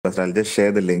Pastor. I'll just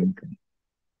share the link.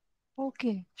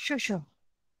 Okay, sure, sure.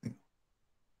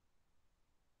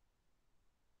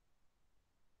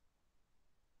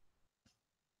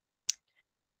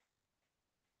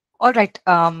 All right.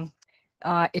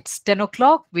 It's 10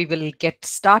 o'clock. We will get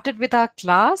started with our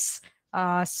class.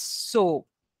 Last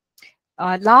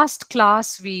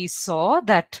class we saw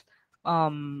that,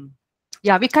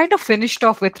 yeah, we kind of finished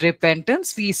off with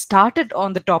repentance. We started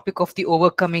on the topic of the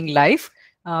overcoming life,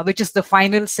 which is the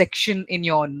final section in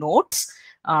your notes.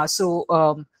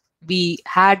 We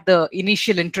had the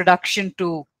initial introduction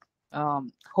to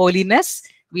holiness.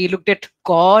 We looked at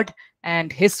God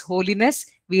and His holiness.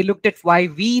 We looked at why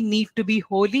we need to be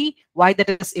holy, why that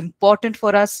is important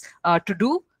for us to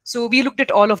do. So we looked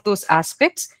at all of those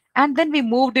aspects. And then we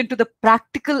moved into the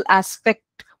practical aspect,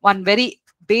 one very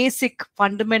basic,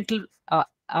 fundamental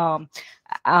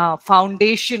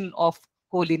foundation of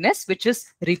holiness, which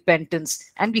is repentance.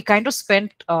 And we kind of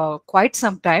spent quite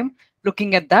some time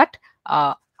looking at that,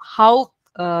 how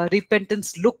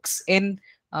repentance looks in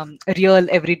real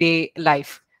everyday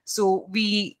life. So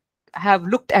we have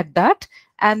looked at that.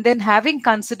 And then, having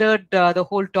considered the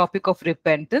whole topic of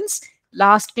repentance,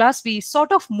 last class we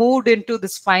sort of moved into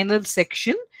this final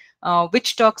section,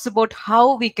 which talks about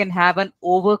how we can have an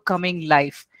overcoming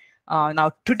life.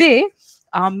 Now, today,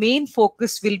 our main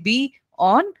focus will be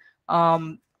on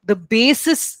the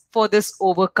basis for this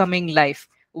overcoming life.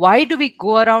 Why do we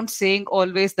go around saying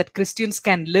always that Christians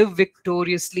can live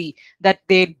victoriously, that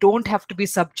they don't have to be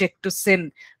subject to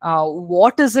sin?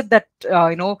 What is it that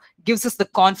gives us the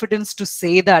confidence to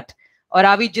say that? Or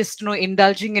are we just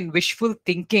indulging in wishful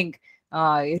thinking?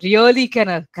 Really, can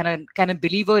a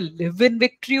believer live in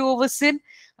victory over sin?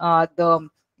 The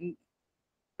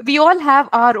We all have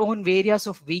our own areas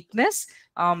of weakness.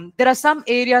 There are some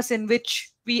areas in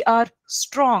which we are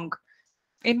strong,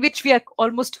 in which we are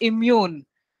almost immune.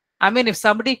 I mean, if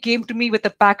somebody came to me with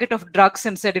a packet of drugs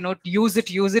and said, use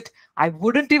it, I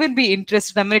wouldn't even be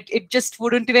interested. I mean, it just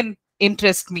wouldn't even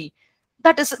interest me.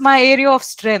 That is my area of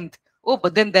strength. Oh,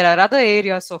 but then there are other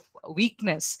areas of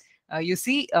weakness,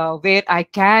 where I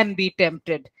can be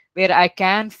tempted, where I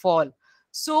can fall.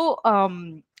 So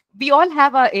we all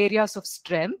have our areas of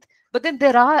strength, but then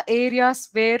there are areas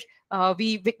where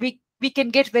we can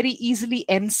get very easily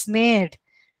ensnared.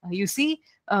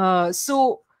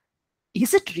 So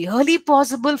is it really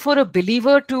possible for a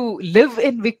believer to live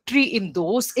in victory in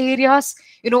those areas,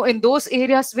 in those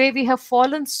areas where we have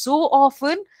fallen so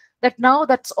often that now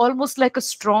that's almost like a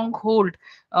stronghold?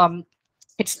 Um,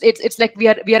 it's like we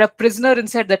are a prisoner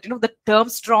inside that. The term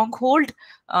stronghold,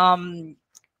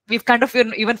 we've kind of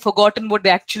even forgotten what the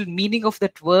actual meaning of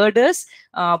that word is.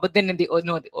 But then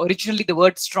originally the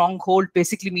word stronghold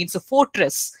basically means a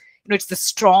fortress. It's the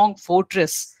strong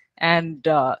fortress. And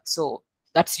so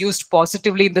that's used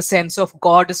positively in the sense of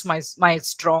God is my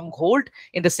stronghold,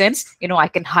 in the sense, I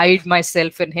can hide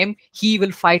myself in Him. He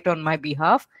will fight on my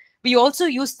behalf. We also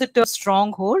use the term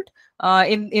stronghold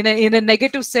in a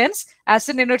negative sense, as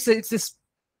in, it's this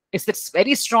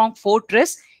very strong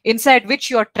fortress inside which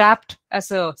you are trapped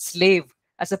as a slave,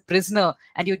 as a prisoner,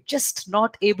 and you're just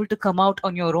not able to come out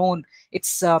on your own.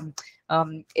 There's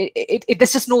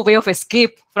just no way of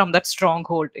escape from that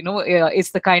stronghold.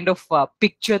 It's the kind of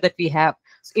picture that we have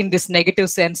in this negative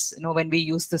sense, when we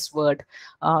use this word.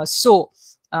 So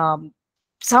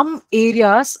some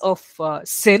areas of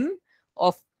sin,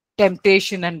 of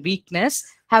temptation and weakness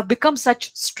have become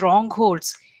such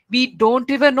strongholds. We don't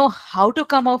even know how to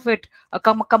come of it,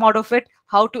 come out of it,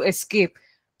 how to escape.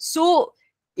 So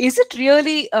is it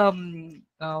really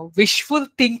wishful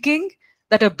thinking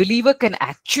that a believer can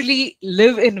actually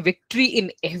live in victory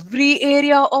in every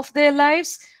area of their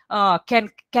lives?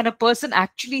 Can a person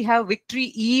actually have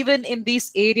victory even in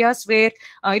these areas where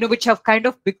which have kind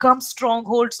of become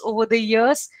strongholds over the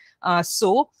years?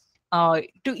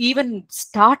 To even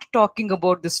start talking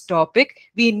about this topic,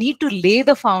 we need to lay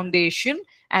the foundation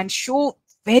and show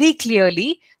very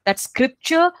clearly that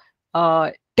Scripture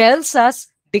tells us,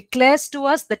 declares to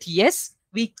us that yes,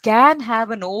 we can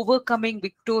have an overcoming,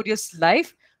 victorious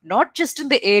life, not just in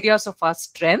the areas of our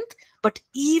strength, but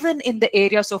even in the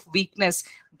areas of weakness.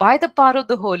 By the power of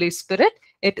the Holy Spirit,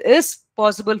 it is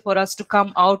possible for us to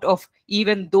come out of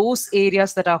even those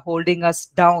areas that are holding us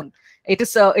down. It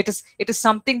is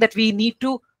something that we need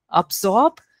to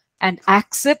absorb and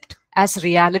accept as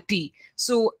reality.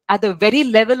 So at the very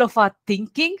level of our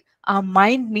thinking, our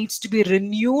mind needs to be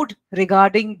renewed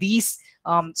regarding these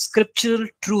scriptural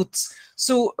truths.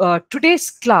 So today's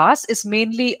class is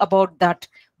mainly about that,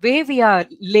 where we are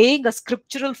laying a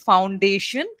scriptural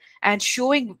foundation and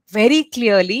showing very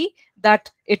clearly that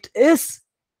it is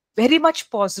very much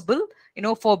possible,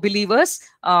 for believers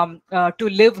to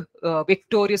live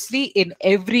victoriously in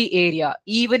every area,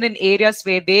 even in areas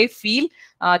where they feel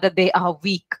that they are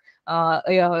weak.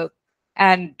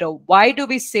 And why do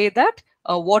we say that?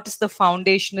 What is the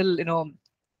foundational,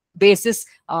 basis,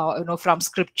 from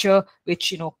scripture,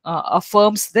 which,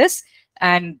 affirms this?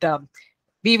 And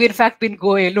we've in fact been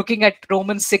looking at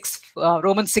Romans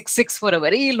 6:6 for a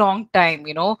very long time,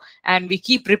 and we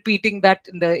keep repeating that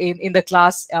in the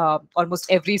class almost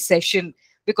every session,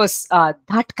 because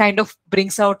that kind of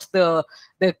brings out the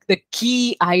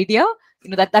key idea,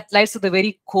 that lies at the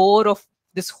very core of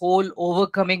this whole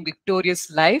overcoming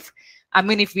victorious life. I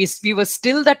mean, if we were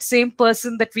still that same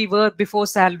person that we were before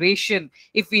salvation,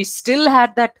 if we still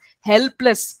had that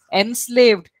helpless,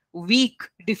 enslaved, weak,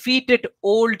 defeated,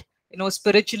 old,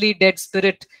 spiritually dead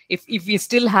spirit, if we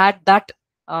still had that,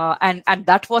 and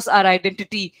that was our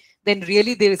identity, then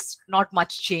really there is not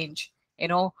much change,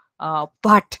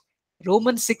 but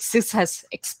Romans 6:6 has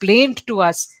explained to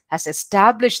us, has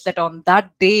established that on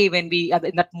that day, when we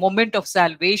in that moment of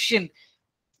salvation,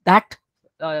 that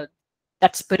uh,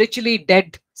 that spiritually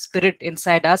dead spirit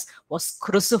inside us was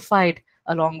crucified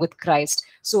along with Christ.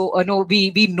 So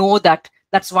we know that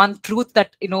that's one truth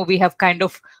that we have kind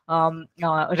of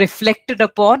reflected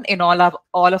upon in all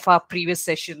of our previous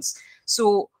sessions.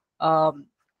 So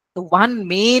the one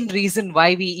main reason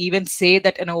why we even say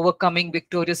that an overcoming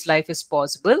victorious life is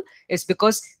possible is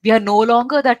because we are no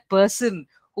longer that person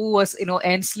who was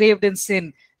enslaved in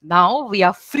sin. Now we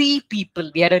are free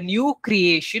people. We are a new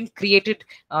creation, created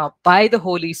by the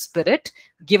Holy Spirit,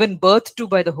 given birth to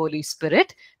by the Holy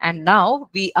Spirit, and now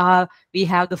we have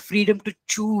the freedom to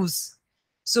choose.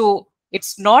 So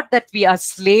it's not that we are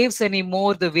slaves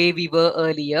anymore the way we were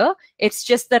earlier. It's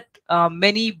just that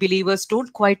many believers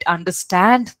don't quite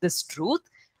understand this truth,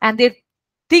 and they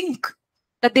think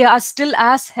that they are still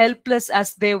as helpless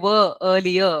as they were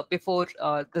earlier before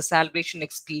the salvation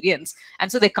experience.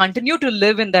 And so they continue to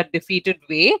live in that defeated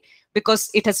way because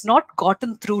it has not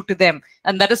gotten through to them.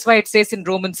 And that is why it says in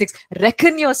Romans 6,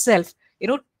 reckon yourself,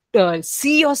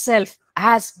 see yourself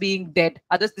as being dead.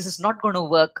 Others, this is not going to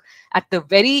work. At the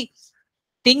very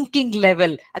thinking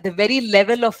level, at the very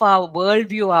level of our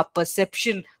worldview, our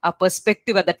perception, our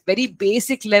perspective, at that very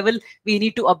basic level, we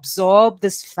need to absorb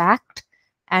this fact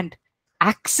and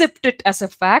accept it as a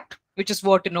fact, which is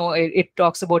what it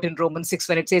talks about in Romans 6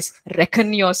 when it says,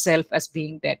 reckon yourself as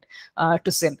being dead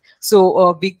to sin.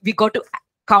 So we got to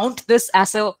count this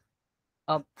as a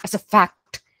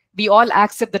fact. We all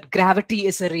accept that gravity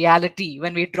is a reality.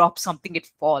 When we drop something, it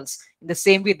falls. In the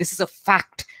same way, this is a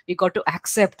fact. We got to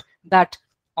accept that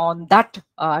on that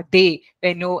day,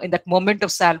 in that moment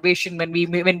of salvation, when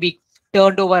we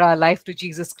turned over our life to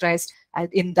Jesus Christ,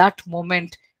 in that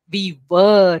moment we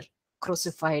were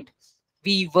crucified.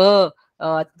 We were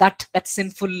that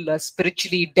sinful,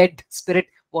 spiritually dead spirit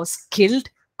was killed,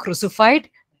 crucified,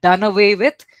 done away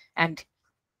with, and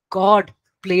God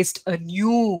placed a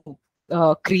new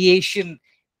creation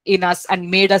in us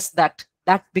and made us that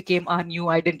became our new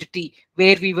identity,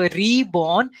 where we were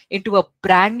reborn into a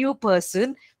brand new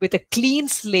person with a clean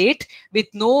slate, with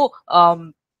no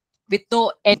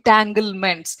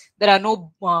entanglements. There are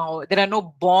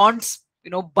no bonds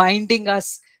binding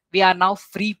us. We are now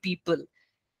free people.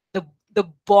 The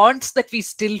bonds that we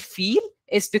still feel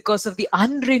is because of the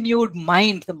unrenewed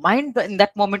mind. The mind in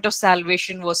that moment of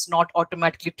salvation was not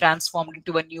automatically transformed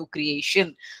into a new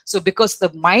creation. So because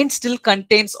the mind still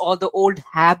contains all the old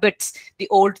habits, the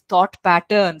old thought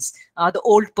patterns, the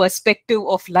old perspective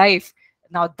of life,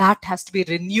 now that has to be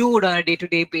renewed on a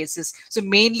day-to-day basis. So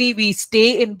mainly we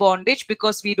stay in bondage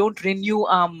because we don't renew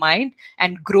our mind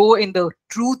and grow in the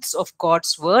truths of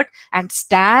God's word and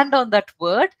stand on that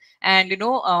word and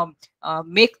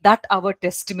make that our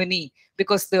testimony.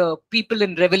 Because the people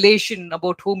in Revelation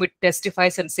about whom it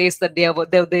testifies and says that they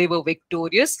were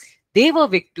victorious, they were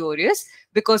victorious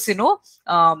because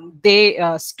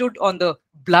they stood on the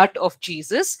blood of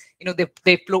Jesus.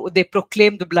 They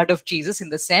proclaimed the blood of Jesus, in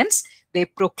the sense they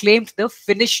proclaimed the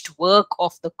finished work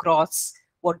of the cross,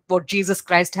 what Jesus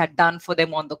Christ had done for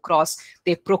them on the cross.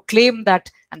 They proclaimed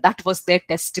that, and that was their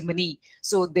testimony.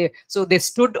 So they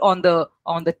stood on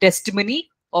the testimony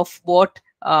of what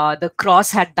the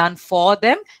cross had done for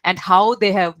them, and how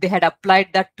they had applied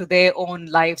that to their own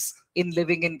lives in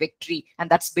living in victory. And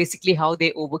that's basically how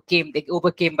they overcame. They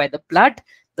overcame by the blood,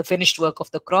 the finished work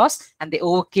of the cross, and they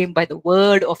overcame by the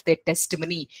word of their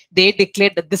testimony. They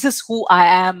declared that this is who I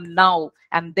am now,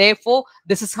 and therefore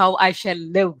this is how I shall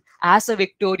live as a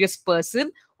victorious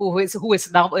person who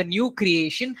is now a new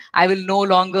creation. I will no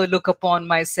longer look upon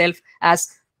myself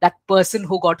as that person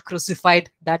who got crucified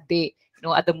that day.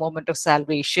 at the moment of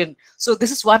salvation. So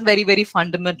this is one very, very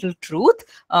fundamental truth.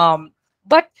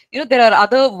 But there are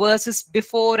other verses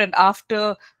before and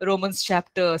after Romans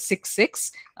chapter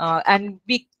 6:6, and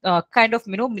we kind of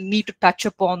need to touch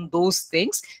upon those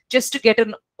things just to get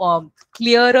an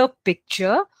clearer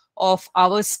picture of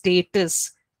our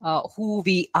status, who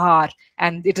we are.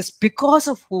 And it is because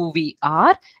of who we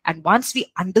are, and once we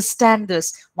understand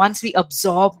this, once we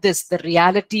absorb this, the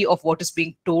reality of what is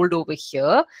being told over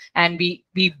here, and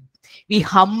we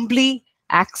humbly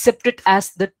accept it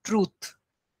as the truth,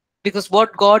 because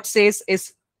what God says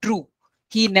is true.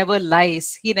 He never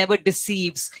lies, he never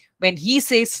deceives. When he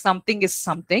says something is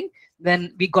something,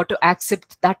 then we got to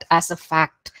accept that as a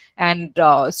fact. And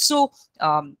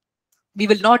we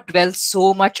will not dwell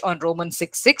so much on Romans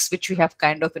 6:6, which we have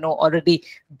kind of already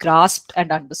grasped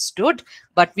and understood,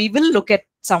 but we will look at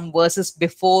some verses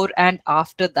before and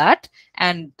after that,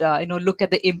 and look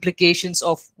at the implications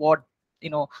of what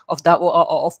of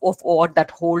what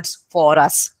that holds for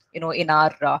us in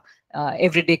our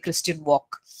everyday Christian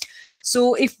walk.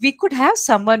 So if we could have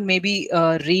someone maybe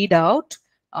read out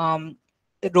from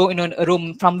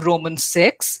Romans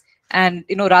 6, and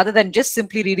rather than just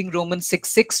simply reading Romans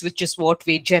 6:6, which is what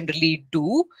we generally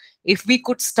do, if we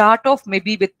could start off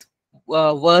maybe with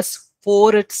verse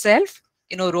 4 itself,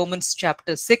 Romans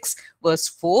chapter 6 verse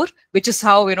 4, which is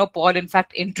how Paul in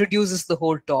fact introduces the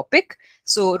whole topic.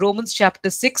 So Romans chapter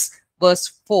 6 verse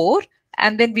 4,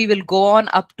 and then we will go on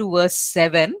up to verse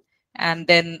 7, and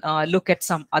then look at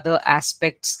some other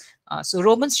aspects. So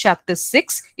Romans chapter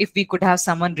 6, if we could have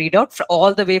someone read out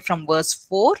all the way from verse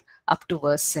 4 up to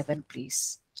verse 7,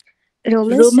 please.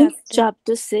 Romans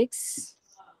chapter 6.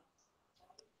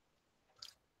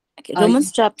 Okay,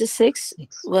 Romans chapter 6,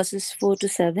 verses 4 to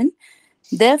 7.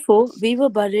 Therefore, we were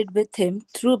buried with him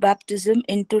through baptism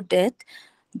into death,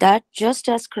 that just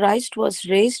as Christ was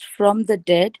raised from the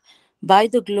dead by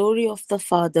the glory of the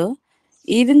Father,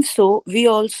 even so we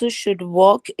also should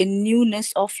walk in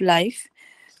newness of life.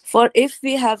 For if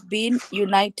we have been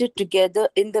united together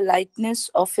in the likeness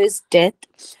of his death,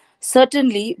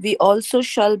 certainly we also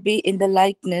shall be in the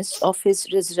likeness of his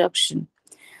resurrection.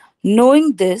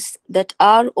 Knowing this, that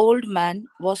our old man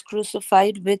was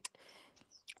crucified with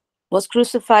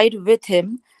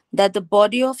him, that the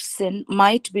body of sin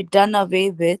might be done away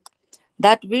with,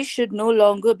 that we should no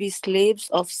longer be slaves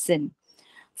of sin.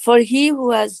 For he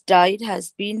who has died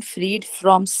has been freed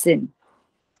from sin.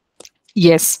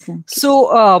 Yes.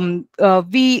 So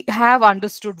we have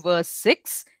understood verse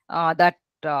 6, that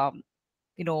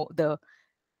the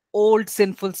old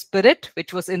sinful spirit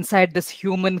which was inside this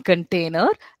human container,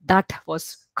 that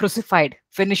was crucified,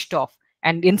 finished off,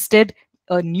 and instead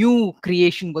a new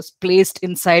creation was placed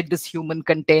inside this human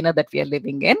container that we are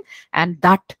living in, and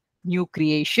that new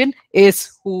creation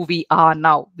is who we are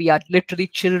now. We are literally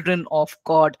children of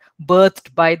God,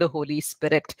 birthed by the Holy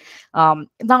Spirit.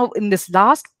 Now in this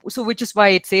last, so which is why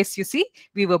it says, you see,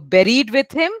 we were buried with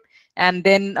him, and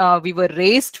then we were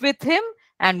raised with him,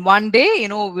 and one day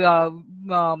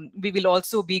we will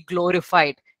also be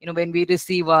glorified when we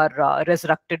receive our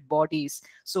resurrected bodies.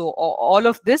 So all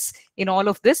of this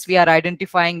we are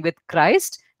identifying with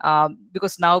Christ,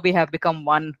 because now we have become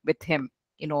one with him.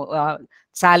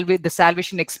 The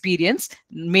salvation experience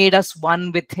made us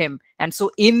one with him, and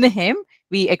so in him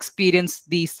we experience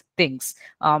these things.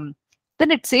 Then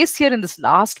it says here in this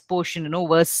last portion,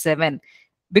 verse 7,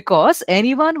 because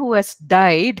anyone who has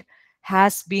died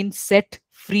has been set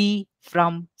free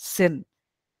from sin.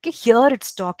 Okay, here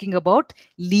it's talking about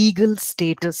legal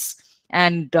status,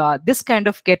 and this kind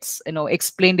of gets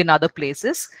explained in other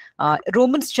places.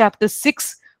 Romans chapter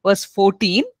 6 verse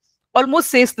 14 almost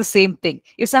says the same thing.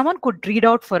 If someone could read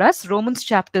out for us Romans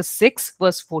chapter 6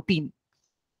 verse 14.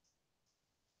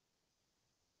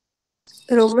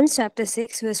 Romans chapter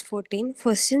 6 verse 14,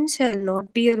 for sin shall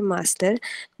not be your master,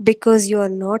 because you are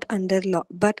not under law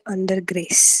but under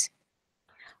grace.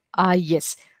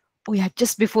 Yes. Oh yeah,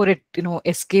 just before it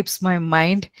escapes my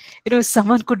mind,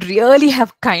 someone could really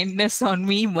have kindness on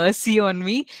me, mercy on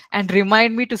me, and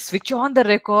remind me to switch on the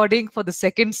recording for the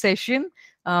second session,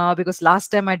 because last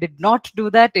time I did not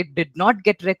do that. It did not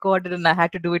get recorded, and I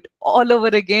had to do it all over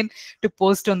again to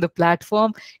post on the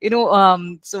platform.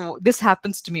 So this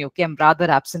happens to me. Okay, I'm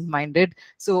rather absent-minded.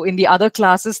 So in the other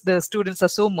classes, the students are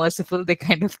so merciful. They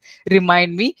kind of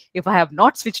remind me if I have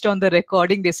not switched on the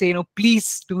recording. They say,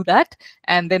 please do that,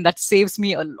 and then that saves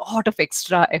me a lot of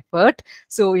extra effort.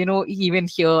 So even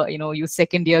here, you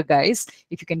second year guys,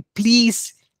 if you can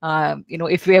please,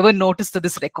 if you ever notice that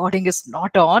this recording is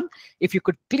not on, if you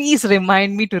could please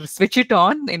remind me to switch it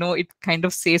on, it kind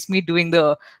of saves me doing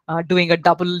a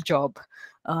double job.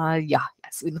 Yeah.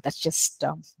 So, that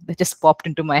just popped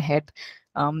into my head.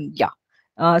 Yeah.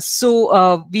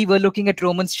 So we were looking at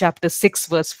Romans chapter 6,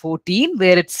 verse 14,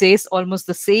 where it says almost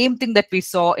the same thing that we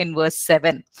saw in verse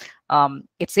 7.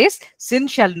 It says, sin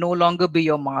shall no longer be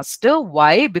your master.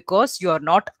 Why? Because you are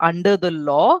not under the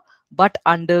law, but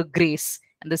under grace.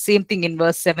 And the same thing in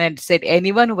verse 7, it said,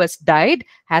 anyone who has died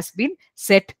has been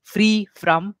set free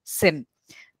from sin.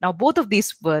 Now, both of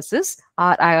these verses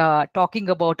are talking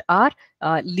about our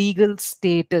legal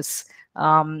status.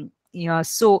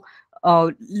 So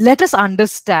let us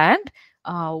understand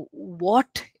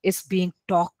what is being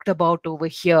talked about over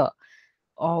here.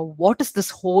 What is this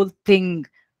whole thing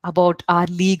about our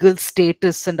legal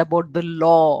status and about the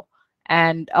law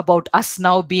and about us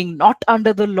now being not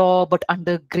under the law but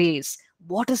under grace?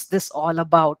 What is this all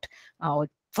about?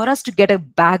 For us to get a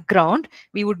background,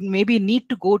 we would maybe need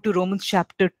to go to Romans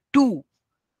chapter 2,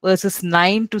 verses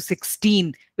 9 to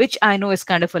 16, which I know is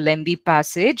kind of a lengthy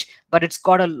passage, but it's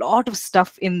got a lot of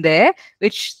stuff in there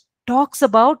which talks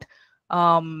about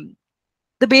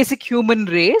the basic human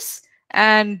race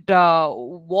and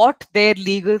what their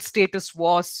legal status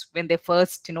was when they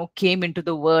first came into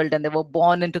the world and they were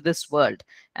born into this world.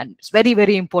 And it's very,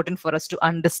 very important for us to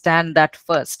understand that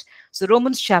first. So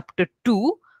Romans chapter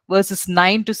 2, verses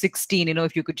 9 to 16,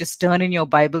 if you could just turn in your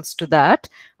Bibles to that.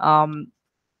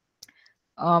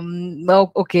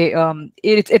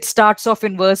 It starts off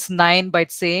in verse 9 by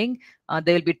saying,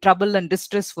 there will be trouble and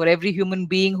distress for every human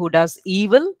being who does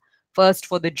evil, first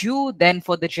for the Jew, then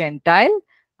for the Gentile.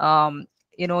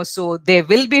 So there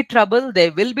will be trouble,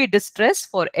 there will be distress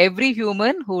for every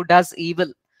human who does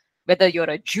evil, whether you're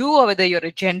a Jew or whether you're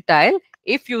a Gentile.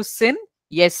 If you sin,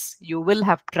 yes, you will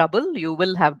have trouble, you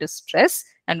will have distress.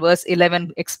 And verse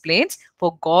 11 explains,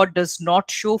 for God does not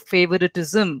show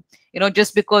favoritism.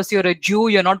 Just because you're a Jew,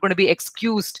 you're not going to be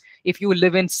excused if you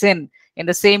live in sin. In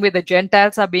the same way the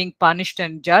Gentiles are being punished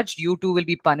and judged, you too will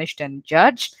be punished and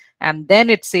judged. And then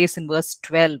it says in verse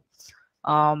 12,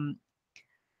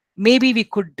 maybe we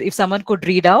could, if someone could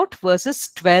read out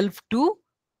verses 12 to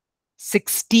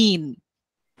 16.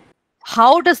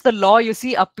 How does the law,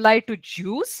 apply to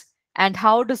Jews, and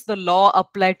how does the law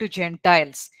apply to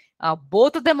Gentiles?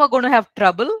 Both of them are going to have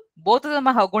trouble. Both of them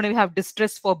are going to have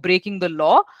distress for breaking the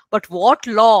law. But what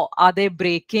law are they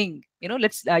breaking?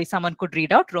 Let's, someone could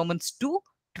read out Romans 2,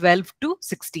 12 to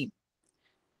 16.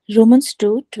 Romans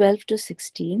 2, 12 to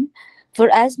 16. For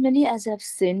as many as have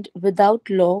sinned without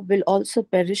law will also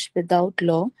perish without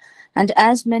law, and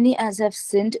as many as have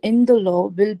sinned in the law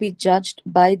will be judged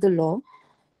by the law.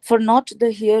 For not the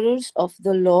hearers of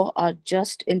the law are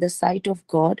just in the sight of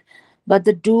God, but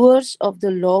the doers of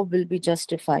the law will be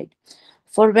justified.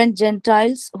 For when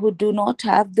Gentiles who do not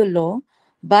have the law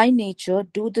by nature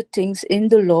do the things in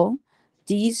the law,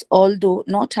 these, although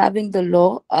not having the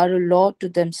law, are a law to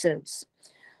themselves,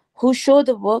 who show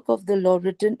the work of the law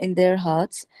written in their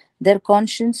hearts, their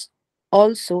conscience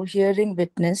also hearing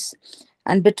witness,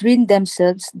 and between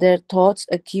themselves their thoughts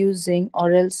accusing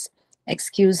or else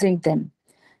excusing them,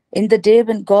 in the day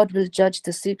when God will judge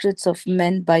the secrets of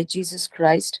men by Jesus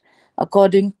Christ,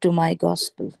 according to my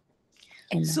gospel.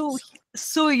 Amen.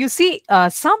 So you see,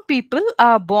 some people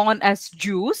are born as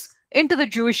Jews into the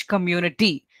Jewish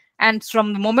community, and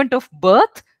from the moment of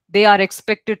birth, they were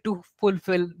expected to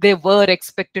fulfill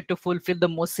the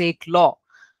Mosaic law.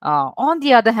 On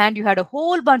the other hand, you had a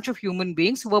whole bunch of human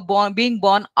beings who were being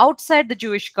born outside the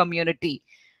Jewish community.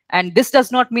 And this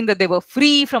does not mean that they were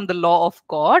free from the law of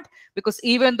God, because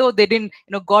even though they didn't,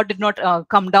 God did not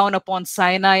come down upon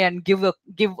Sinai and give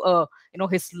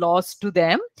his laws to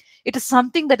them. It is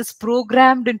something that is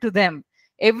programmed into them.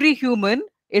 Every human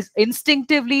is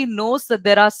instinctively knows that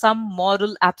there are some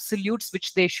moral absolutes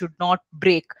which they should not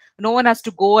break. No one has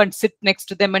to go and sit next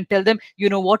to them and tell them,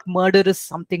 what, murder is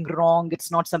something wrong.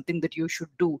 It's not something that you should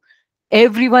do.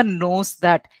 Everyone knows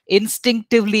that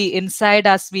instinctively inside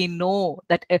us. We know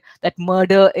that that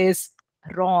murder is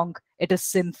wrong. It is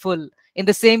sinful. In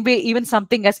the same way, even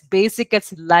something as basic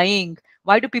as lying.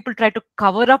 Why do people try to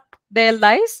cover up their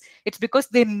lies? It's because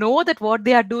they know that what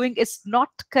they are doing is not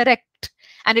correct.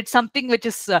 And it's something which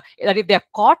is, that if they're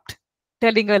caught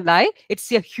telling a lie,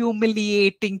 it's a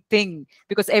humiliating thing,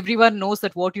 because everyone knows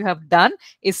that what you have done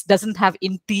doesn't have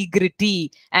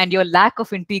integrity, and your lack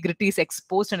of integrity is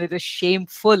exposed and it is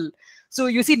shameful. So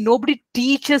you see, nobody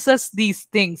teaches us these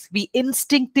things. We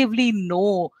instinctively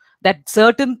know that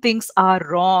certain things are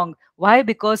wrong. Why?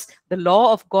 Because the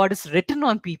law of God is written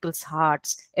on people's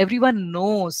hearts. Everyone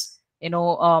knows,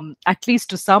 at least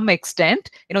to some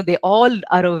extent, they all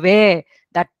are aware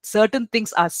that certain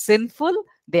things are sinful,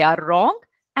 they are wrong,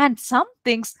 and some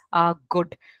things are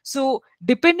good. So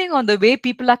depending on the way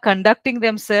people are conducting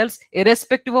themselves,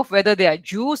 irrespective of whether they are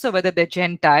Jews or whether they're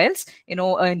Gentiles,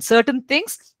 in certain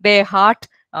things their heart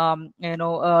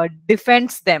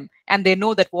defends them, and they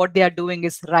know that what they are doing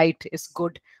is right, is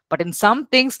good. But in some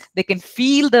things they can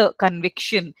feel the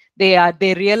conviction. They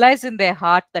realize in their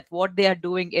heart that what they are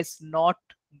doing is not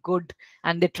good,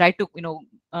 and they try to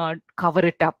cover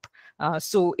it up.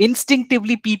 So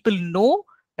instinctively people know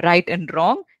right and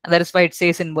wrong, and that is why it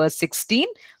says in verse 16,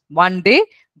 one day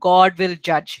God will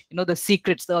judge, the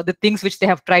secrets, the things which they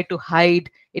have tried to hide.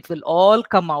 It will all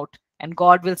come out, and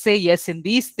God will say, yes, in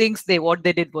these things what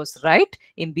they did was right,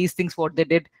 in these things what they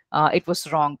did, it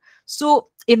was wrong. So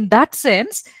in that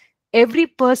sense, every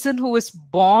person who is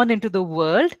born into the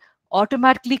world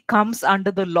automatically comes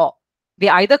under the law. They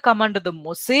either come under the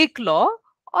Mosaic law,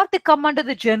 or they come under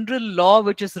the general law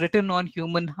which is written on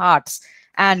human hearts.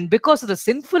 And because of the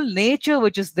sinful nature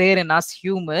which is there in us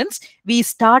humans, we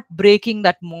start breaking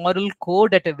that moral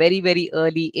code at a very, very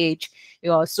early age.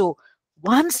 So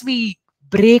once we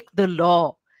break the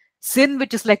law, sin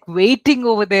which is like waiting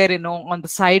over there, on the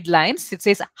sidelines, it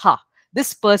says, ha,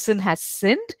 this person has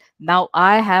sinned. Now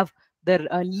I have the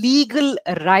legal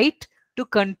right to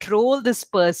control this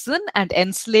person and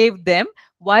enslave them.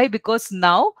 Why? Because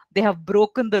now they have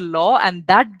broken the law, and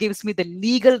that gives me the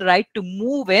legal right to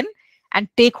move in and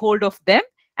take hold of them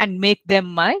and make them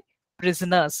my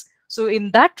prisoners. So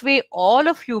in that way, all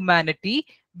of humanity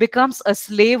becomes a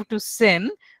slave to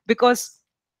sin, because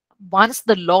once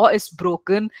the law is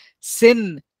broken,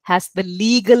 sin has the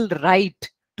legal right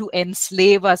to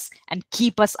enslave us and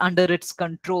keep us under its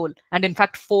control, and in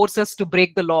fact force us to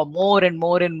break the law more and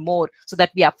more and more, so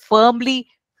that we are firmly,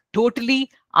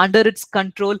 totally under its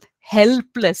control,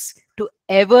 helpless to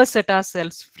ever set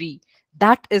ourselves free.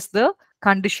 That is the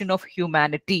condition of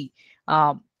humanity.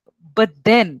 But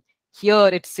then here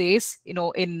it says,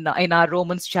 in our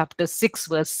Romans chapter 6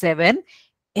 verse 7,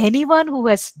 anyone who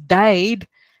has died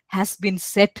has been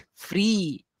set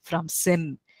free from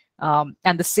sin.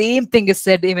 And the same thing is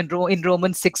said even in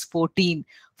Romans 6:14.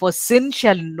 For sin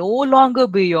shall no longer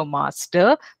be your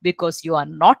master, because you are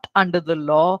not under the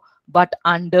law, but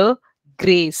under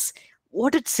grace.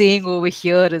 What it's saying over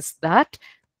here is that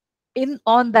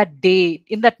on that day,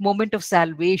 in that moment of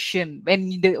salvation, when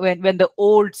the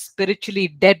old spiritually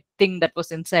dead thing that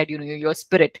was inside your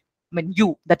spirit, I mean,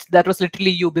 that was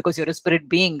literally you, because you're a spirit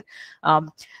being.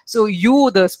 So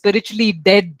you, the spiritually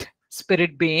dead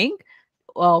spirit being,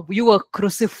 you were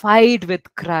crucified with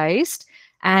Christ,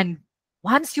 and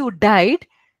once you died,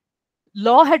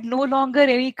 law had no longer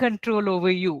any control over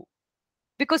you,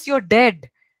 because you're dead.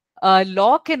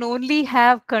 Law can only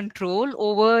have control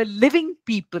over living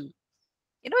people.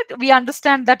 We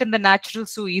understand that in the natural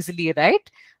so easily, right?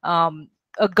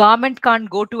 A government can't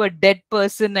go to a dead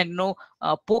person and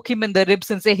poke him in the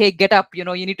ribs and say, hey, get up, you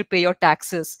need to pay your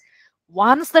taxes.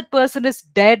 Once that person is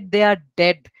dead, they are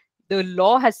dead. The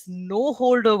law has no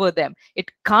hold over them.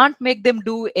 It can't make them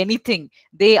do anything.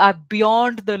 They are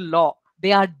beyond the law.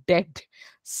 They are dead.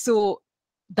 So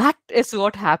that is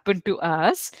what happened to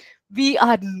us. We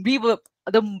were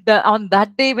on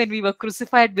that day when we were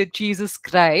crucified with Jesus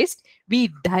Christ, we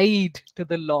died to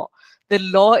the law. The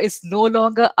law is no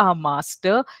longer our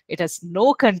master. It has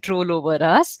no control over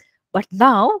us. But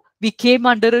now we came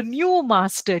under a new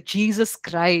master, Jesus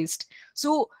Christ.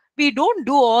 So we don't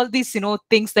do all these,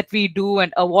 things that we do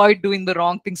and avoid doing the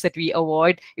wrong things that we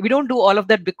avoid. We don't do all of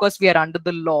that because we are under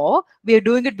the law. We are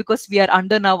doing it because we are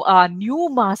under now our new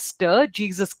master,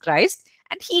 Jesus Christ.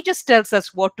 And he just tells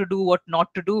us what to do, what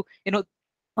not to do,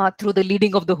 through the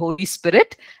leading of the Holy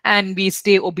Spirit, and we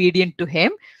stay obedient to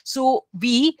him. So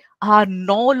we are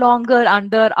no longer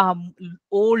under our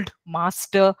old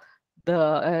master,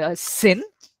 the sin,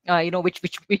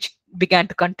 which began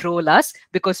to control us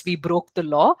because we broke the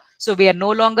law. So we are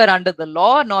no longer under the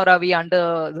law, nor are we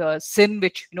under the sin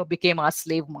which became our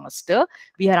slave master.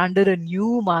 We are under a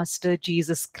new master,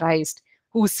 Jesus Christ,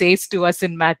 who says to us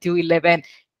in Matthew 11,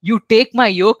 you take my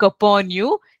yoke upon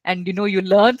you, and you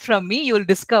learn from me. You'll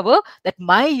discover that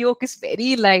my yoke is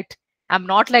very light. I'm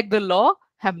not like the law.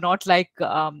 I'm not like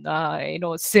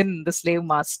sin, the slave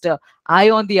master. I,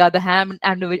 on the other hand,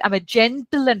 I'm a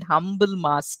gentle and humble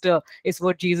master, is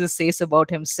what Jesus says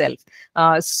about himself.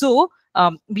 So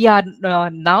we are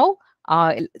now,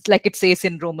 like it says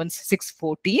in Romans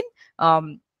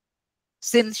 6:14,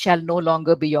 sin shall no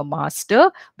longer be your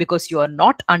master, because you are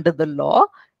not under the law,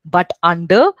 but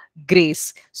under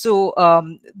grace. So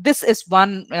this is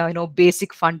one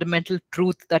basic fundamental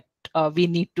truth that we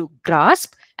need to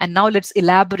grasp. And now let's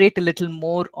elaborate a little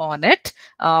more on it.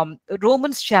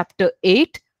 Romans chapter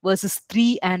 8 verses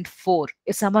 3 and 4.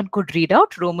 If someone could read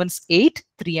out Romans 8,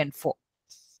 3 and 4.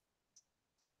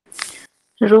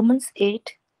 Romans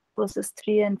 8, verses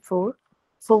 3 and 4.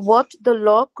 For what the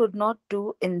law could not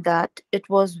do in that it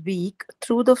was weak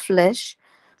through the flesh,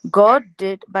 God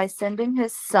did by sending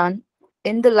his Son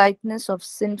in the likeness of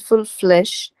sinful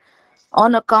flesh.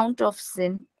 On account of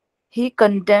sin, he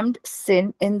condemned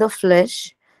sin in the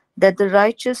flesh, that the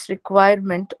righteous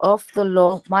requirement of the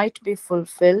law might be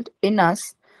fulfilled in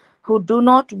us, who do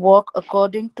not walk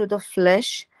according to the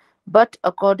flesh, but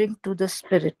according to the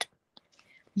Spirit.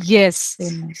 Yes.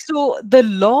 Amen. So the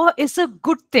law is a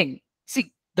good thing.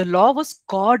 See, the law was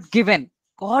God given.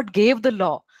 God gave the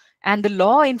law. And the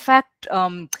law, in fact,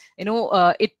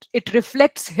 it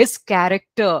reflects his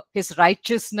character, his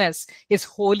righteousness, his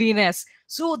holiness.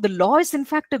 So the law is, in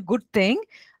fact, a good thing.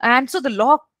 And so the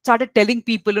law started telling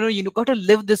people, you got to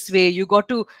live this way. You got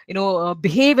to,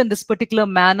 behave in this particular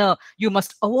manner. You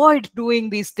must avoid doing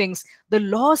these things. The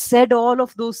law said all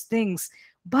of those things.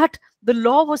 But the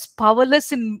law was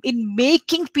powerless in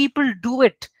making people do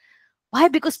it. Why?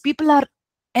 Because people are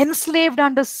enslaved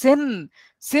under sin.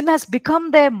 Sin has become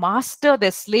their master,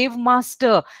 their slave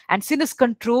master, and sin is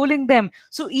controlling them.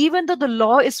 So even though the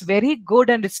law is very good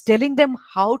and it's telling them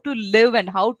how to live and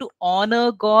how to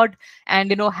honor God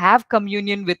and have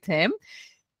communion with him,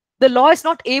 the law is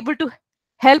not able to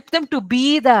help them to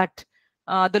be that.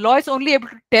 The law is only able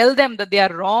to tell them that they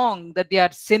are wrong, that they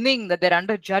are sinning, that they're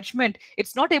under judgment.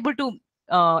 It's not able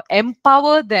to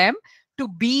empower them to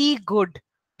be good,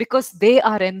 because they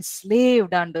are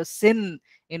enslaved under sin,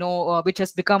 which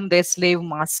has become their slave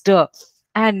master.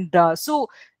 And so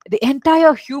the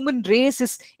entire human race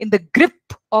is in the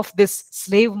grip of this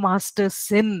slave master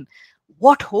sin.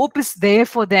 What hope is there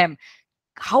for them?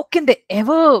 How can they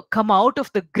ever come out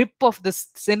of the grip of this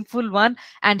sinful one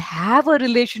and have a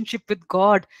relationship with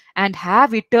God and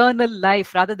have eternal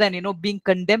life, rather than being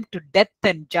condemned to death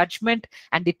and judgment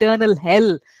and eternal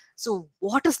hell? So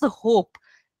what is the hope?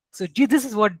 So this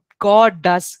is what God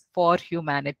does for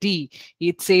humanity.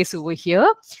 It says over here,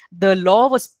 the law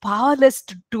was powerless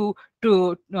for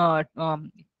what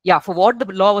the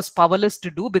law was powerless to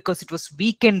do, because it was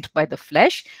weakened by the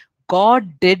flesh,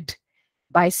 God did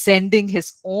by sending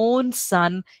his own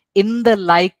son in the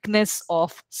likeness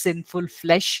of sinful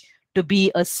flesh to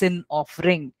be a sin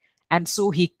offering. And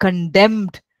so he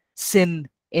condemned sin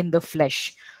in the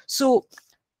flesh. So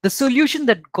the solution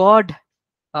that God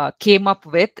came up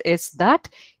with is that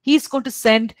he's going to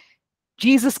send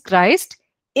Jesus Christ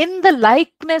in the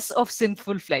likeness of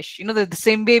sinful flesh. The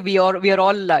same way we are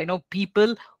all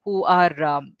people who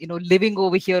are living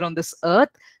over here on this earth,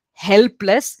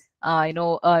 helpless,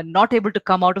 not able to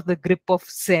come out of the grip of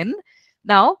sin.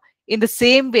 Now, in the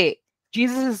same way,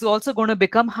 Jesus is also going to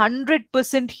become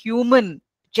 100% human,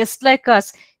 just like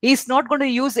us. He's not going to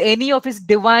use any of his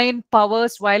divine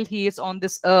powers while he is on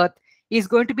this earth. He's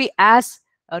going to be as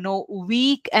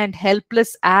weak and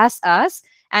helpless as us.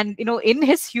 And in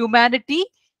his humanity,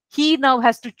 he now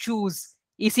has to choose: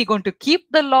 is he going to keep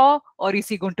the law, or is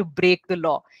he going to break the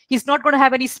law? He's not going to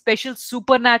have any special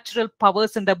supernatural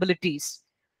powers and abilities.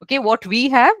 Okay, what we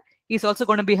have, he's also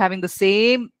going to be having the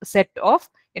same set of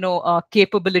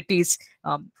capabilities.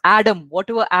 Adam,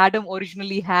 whatever Adam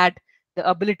originally had, the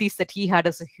abilities that he had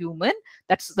as a human,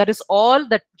 that is all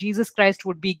that Jesus Christ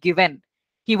would be given.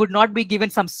 He would not be given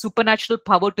some supernatural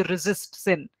power to resist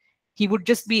sin. He would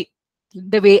just be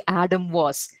the way Adam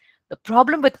was. The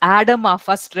problem with Adam, our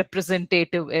first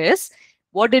representative, is,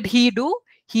 what did he do?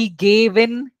 He gave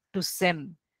in to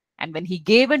sin. And when he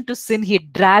gave in to sin, he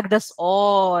dragged us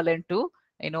all into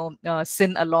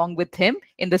sin along with him.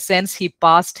 In the sense, he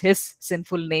passed his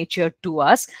sinful nature to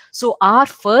us. So our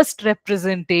first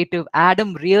representative,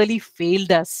 Adam, really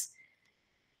failed us.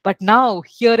 But now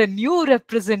here a new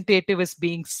representative is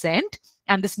being sent.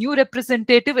 And this new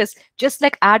representative is, just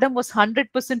like Adam was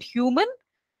 100% human,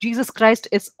 Jesus Christ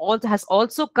has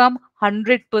also come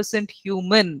 100%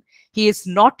 human. He is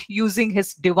not using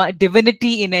his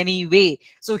divinity in any way.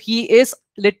 So he is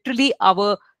literally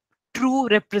our true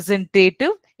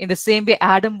representative, in the same way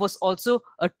Adam was also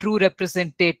a true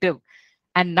representative.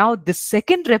 And now the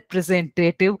second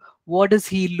representative, what does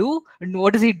he do?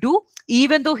 What does he do?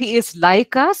 Even though he is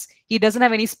like us, he doesn't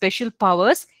have any special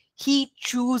powers. He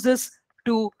chooses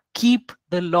to keep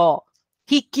the law.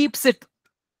 He keeps it,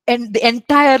 and the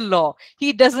entire law.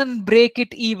 He doesn't break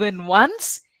it even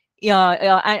once. He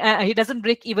doesn't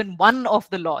break even one of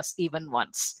the laws even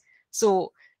once.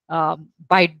 So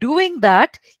by doing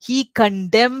that, he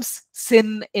condemns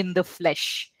sin in the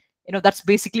flesh. That's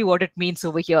basically what it means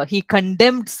over here. He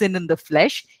condemned sin in the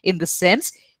flesh, in the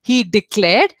sense he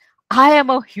declared, I am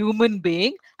a human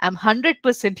being. I'm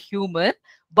 100% human,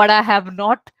 but I have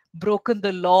not broken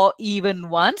the law even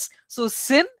once. So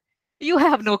sin, you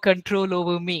have no control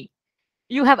over me.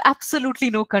 You have absolutely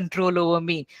no control over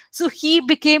me. So he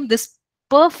became this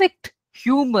perfect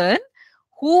human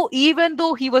who, even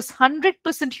though he was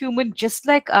 100% human just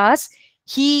like us,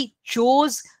 he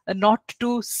chose not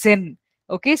to sin.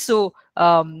 Okay, so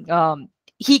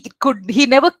he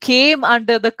never came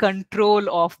under the control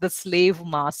of the slave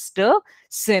master,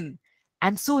 sin.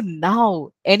 And so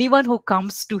now anyone who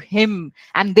comes to him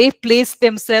and they place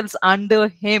themselves under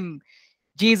him,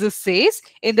 Jesus says,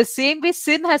 in the same way,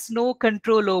 sin has no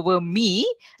control over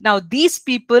me. Now, these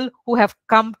people who have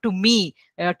come to me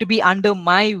to be under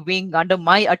my wing, under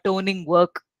my atoning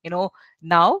work,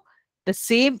 now the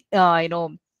same,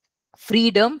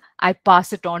 freedom, I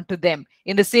pass it on to them.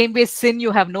 In the same way, sin,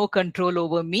 you have no control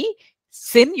over me.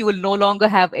 Sin, you will no longer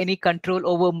have any control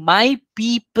over my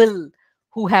people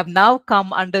who have now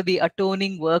come under the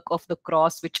atoning work of the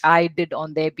cross, which I did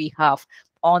on their behalf.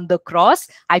 On the cross,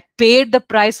 I paid the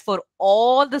price for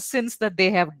all the sins that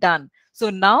they have done. So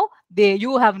now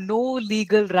you have no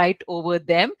legal right over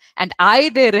them. And I,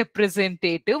 their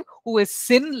representative, who is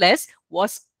sinless,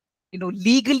 was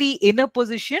legally in a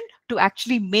position to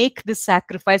actually make this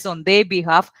sacrifice on their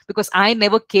behalf, because I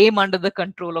never came under the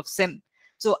control of sin.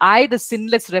 So I, the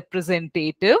sinless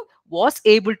representative, was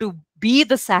able to be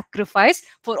the sacrifice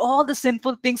for all the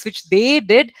sinful things which they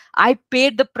did. I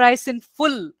paid the price in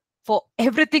full for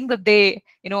everything that they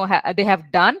they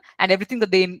have done, and everything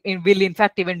that they will in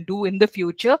fact even do in the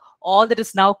future. All that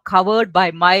is now covered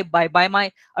by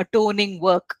my atoning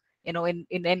work. In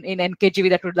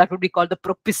NKJV, that would be called the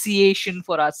propitiation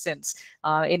for our sins.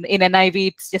 In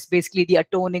NIV, it's just basically the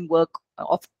atoning work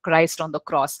of Christ on the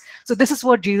cross. So this is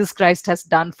what Jesus Christ has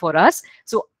done for us.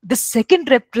 So the second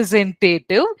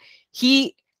representative,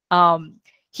 he um,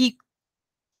 he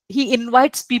he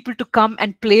invites people to come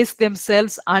and place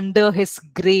themselves under his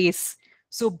grace.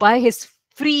 So by his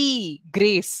free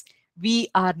grace, we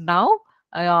are now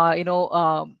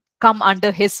come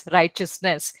under his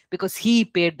righteousness, because he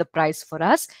paid the price for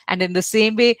us. And in the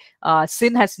same way,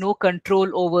 sin has no control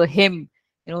over him.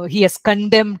 He has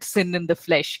condemned sin in the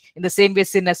flesh. In the same way,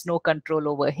 sin has no control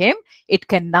over him. It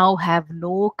can now have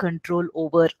no control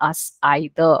over us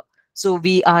either. So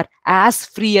we are as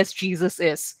free as Jesus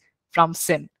is from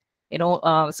sin.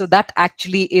 So that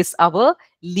actually is our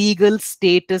legal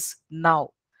status now.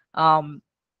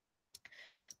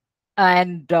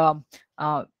 And um,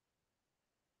 uh,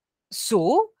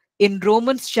 so in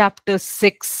Romans chapter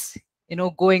 6,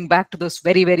 going back to those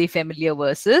very, very familiar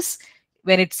verses,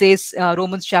 when it says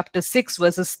Romans chapter 6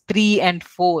 verses 3 and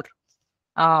 4,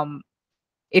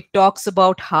 it talks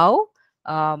about how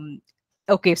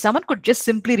okay, if someone could just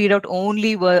simply read out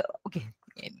only okay,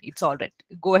 it's all right,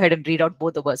 go ahead and read out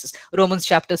both the verses. Romans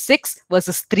chapter 6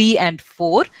 verses 3 and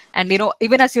 4. And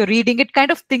even as you're reading it,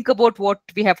 kind of think about what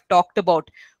we have talked about.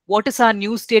 What is our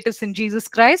new status in Jesus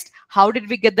Christ? How did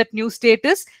we get that new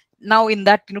status? Now, in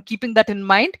that, keeping that in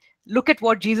mind, look at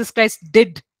what Jesus Christ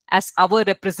did as our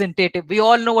representative. We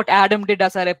all know what Adam did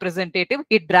as our representative.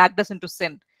 He dragged us into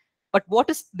sin. But what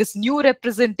is this new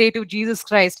representative, Jesus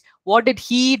Christ? What did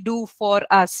he do for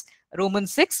us?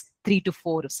 Romans 6, 3 to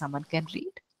 4, if someone can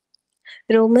read.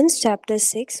 Romans chapter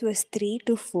 6 verse 3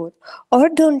 to 4. Or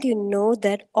don't you know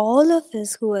that all of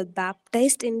us who were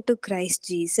baptized into Christ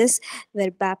Jesus were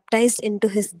baptized into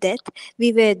his death?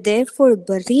 We were therefore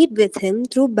buried with him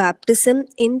through baptism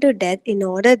into death, in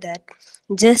order that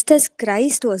just as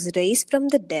Christ was raised from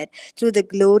the dead through the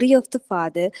glory of the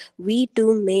Father, we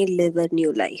too may live a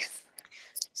new life.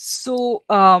 So,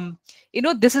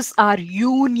 this is our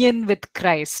union with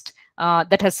Christ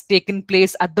that has taken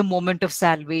place at the moment of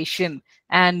salvation.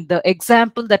 And the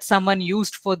example that someone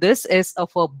used for this is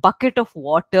of a bucket of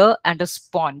water and a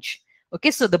sponge. Okay,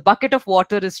 so the bucket of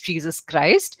water is Jesus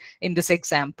Christ in this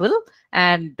example,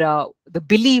 and the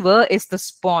believer is the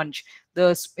sponge.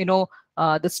 The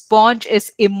sponge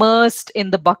is immersed in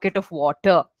the bucket of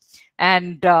water.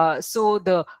 And so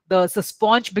the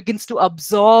sponge begins to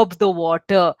absorb the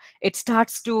water. It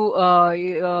starts to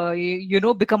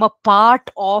become a part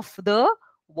of the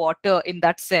water in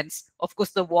that sense. Of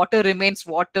course, the water remains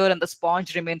water and the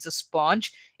sponge remains a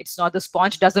sponge. It's not, the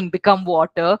sponge doesn't become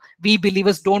water. We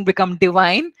believers don't become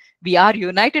divine. We are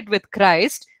united with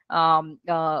Christ,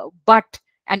 but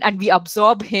and we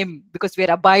absorb him because we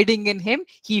are abiding in him.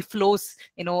 He flows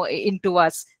into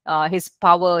us. His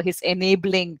power, his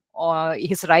enabling,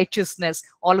 his righteousness,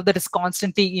 all of that is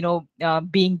constantly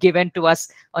being given to us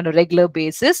on a regular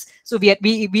basis. So we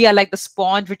are like the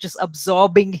sponge which is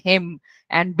absorbing him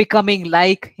and becoming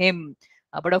like him.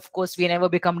 But of course, we never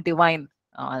become divine.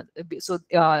 So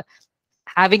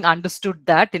having understood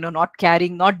that, not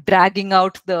carrying, not dragging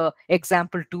out the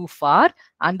example too far,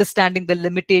 understanding the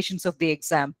limitations of the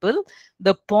example,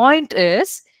 the point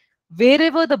is,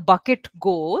 wherever the bucket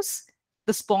goes,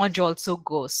 the sponge also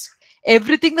goes.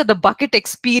 Everything that the bucket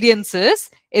experiences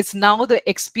is now the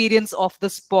experience of the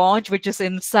sponge, which is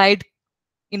inside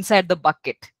the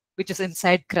bucket, which is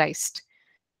inside Christ.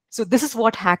 So this is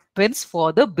what happens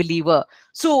for the believer.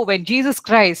 So when Jesus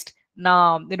Christ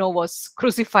now, was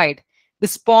crucified, the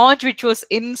sponge which was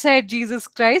inside Jesus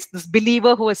Christ, this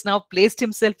believer who has now placed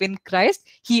himself in Christ,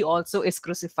 he also is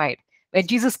crucified. When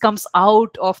Jesus comes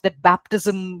out of that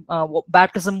baptism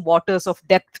waters of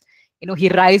death, he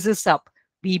rises up.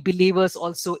 We believers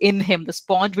also in him, the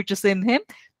sponge which is in him,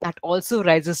 that also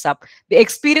rises up. The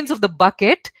experience of the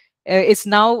bucket is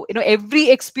now,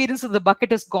 every experience of the bucket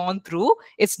has gone through.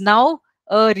 It's now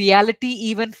a reality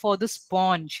even for the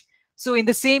sponge. So in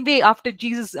the same way, after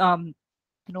Jesus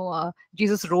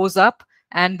rose up,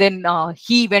 and then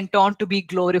he went on to be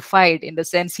glorified, in the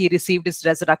sense he received his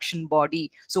resurrection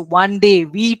body. So one day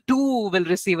we too will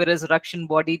receive a resurrection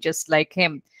body just like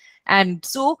him. And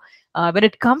so when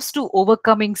it comes to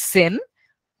overcoming sin,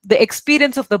 the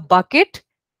experience of the bucket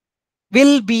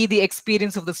will be the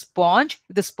experience of the sponge.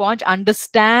 The sponge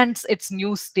understands its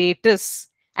new status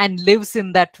and lives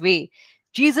in that way.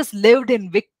 Jesus lived in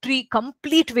victory,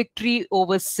 complete victory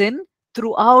over sin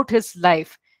throughout his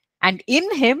life. And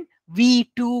in him,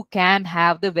 we too can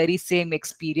have the very same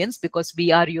experience, because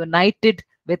we are united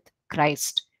with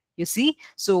Christ. You see,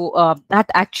 so that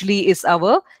actually is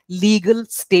our legal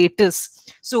status.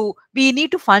 So we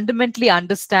need to fundamentally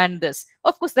understand this.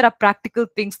 Of course, there are practical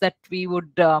things that we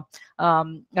would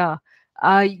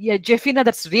yeah, Jeffina,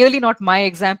 that's really not my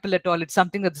example at all. It's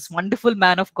something that this wonderful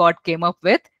man of God came up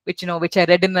with, which I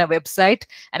read in a website,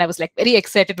 and I was like very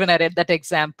excited when I read that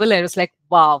example. I was like,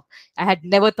 wow, I had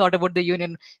never thought about the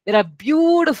union. There are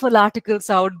beautiful articles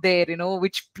out there,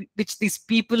 which these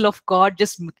people of God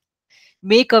just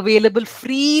make available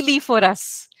freely for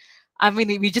us. I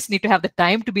mean, we just need to have the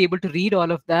time to be able to read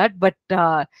all of that. But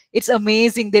it's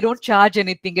amazing. They don't charge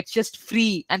anything. It's just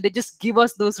free. And they just give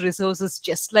us those resources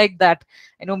just like that.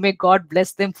 May God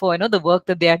bless them for, the work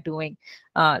that they are doing.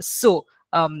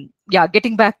 Yeah,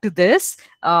 getting back to this.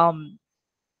 Yeah,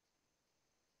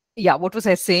 what was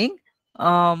I saying?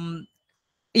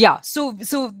 Yeah, so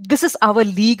this is our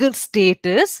legal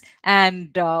status,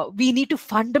 and we need to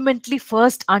fundamentally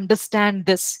first understand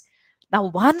this. Now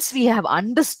once we have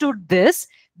understood this,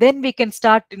 then we can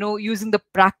start using the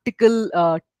practical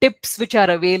tips which are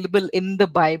available in the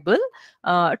Bible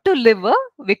to live a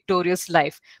victorious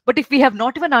life. But if we have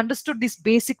not even understood these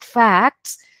basic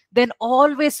facts, then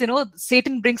always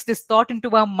Satan brings this thought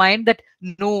into our mind that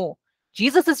no,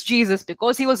 Jesus is Jesus,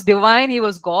 because he was divine, he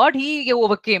was God, he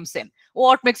overcame sin.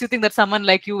 What makes you think that someone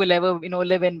like you will ever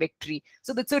live in victory?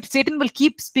 So Satan will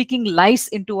keep speaking lies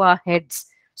into our heads.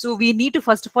 So we need to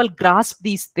first of all grasp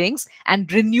these things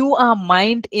and renew our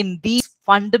mind in these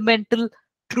fundamental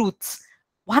truths.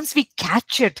 Once we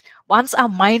catch it, once our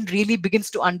mind really begins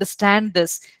to understand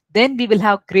this, then we will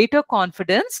have greater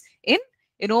confidence in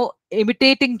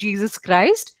imitating Jesus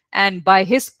Christ, and by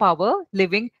his power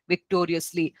living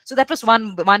victoriously. So that was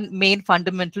one main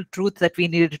fundamental truth that we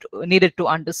needed to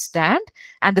understand.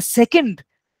 And the second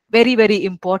very, very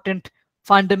important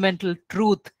fundamental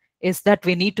truth is that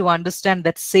we need to understand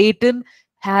that Satan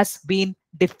has been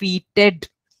defeated.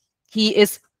 He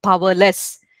is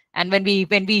powerless. And when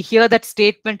we hear that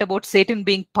statement about Satan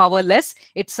being powerless,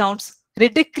 it sounds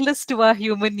ridiculous to our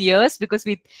human ears, because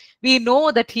we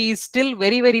know that he is still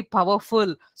very, very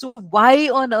powerful. So why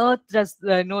on earth does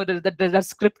the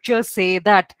scripture say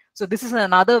that? So this is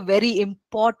another very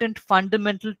important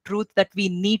fundamental truth that we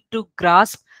need to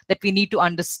grasp, that we need to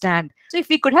understand. So if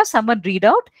we could have someone read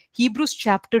out Hebrews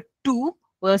chapter 2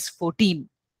 verse 14.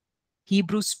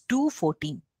 Hebrews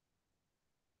 2:14.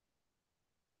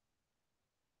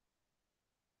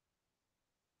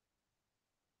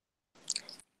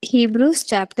 Hebrews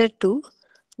chapter 2,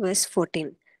 verse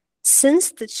 14.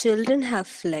 Since the children have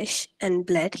flesh and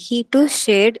blood, he too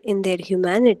shared in their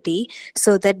humanity,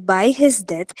 so that by his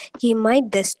death he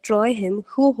might destroy him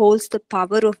who holds the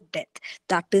power of death,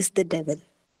 that is the devil.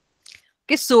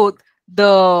 Okay, so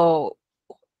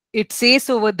it says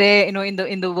over there, in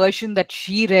the version that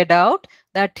she read out,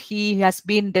 that he has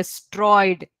been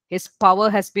destroyed. His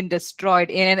power has been destroyed.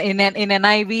 In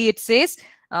NIV, it says,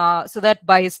 so that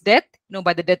by his death,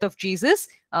 by the death of Jesus,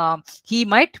 he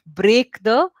might break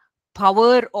the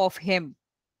power of him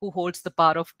who holds the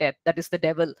power of death, that is the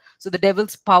devil. So the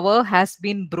devil's power has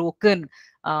been broken.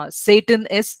 Satan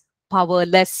is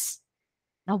powerless.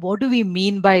 Now, what do we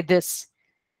mean by this?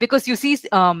 Because you see,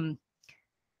 uh,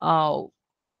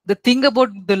 the thing about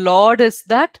the Lord is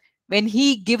that when when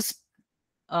he gives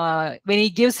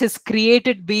his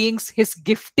created beings his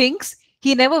giftings,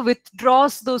 he never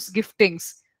withdraws those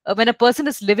giftings. When a person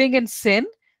is living in sin,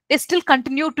 they still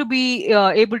continue to be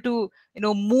able to,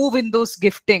 move in those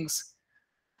giftings.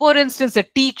 For instance, a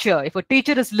teacher, if a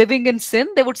teacher is living in sin,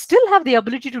 they would still have the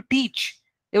ability to teach.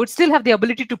 They would still have the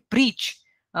ability to preach.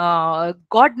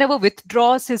 God never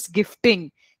withdraws his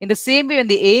gifting. In the same way, when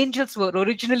the angels were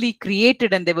originally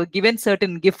created and they were given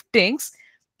certain giftings,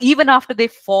 even after they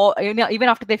fall, even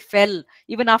after they fell,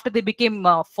 even after they became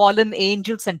fallen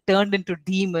angels and turned into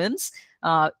demons,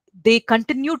 they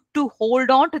continued to hold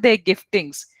on to their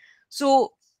giftings.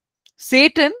 So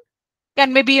Satan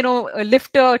can maybe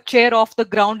lift a chair off the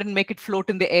ground and make it float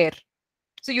in the air.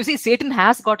 So you see, Satan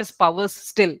has got his powers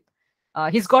still.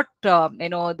 He's got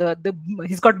the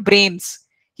he's got brains.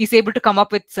 He's able to come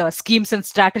up with schemes and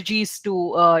strategies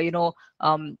to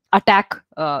attack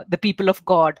the people of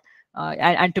God,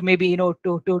 and to maybe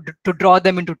to draw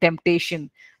them into temptation.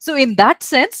 So in that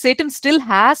sense, Satan still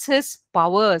has his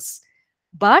powers,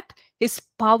 but his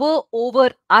power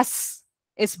over us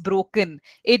is broken.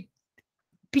 It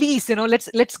Please,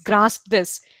 let's grasp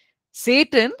this.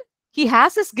 Satan, he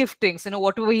has his giftings,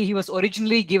 whatever he was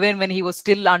originally given when he was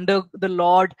still under the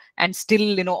Lord and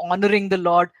still honoring the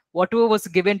Lord. Whatever was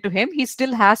given to him, he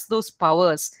still has those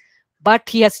powers, but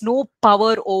he has no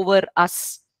power over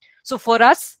us. So for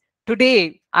us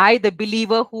today, I, the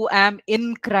believer who am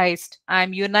in Christ, I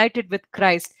am united with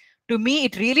Christ. To me,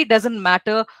 it really doesn't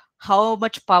matter how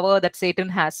much power that Satan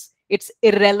has. It's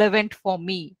irrelevant for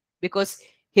me, because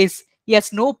he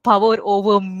has no power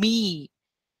over me.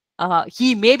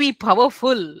 He may be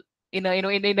powerful in a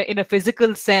in a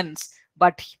physical sense,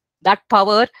 but that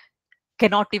power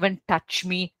cannot even touch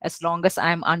me as long as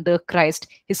I am under Christ.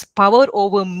 His power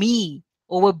over me,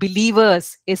 over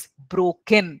believers, is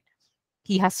broken.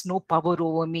 He has no power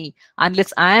over me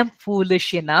unless I am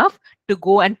foolish enough to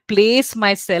go and place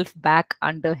myself back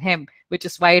under him, which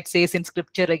is why it says in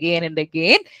scripture again and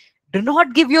again, do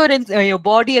not give your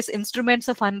body as instruments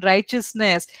of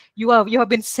unrighteousness. You have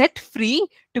been set free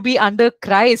to be under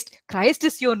Christ. Christ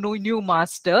is your new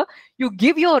master. You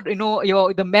give your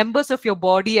the members of your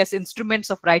body as instruments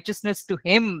of righteousness to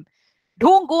him.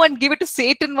 Don't go and give it to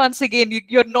Satan once again.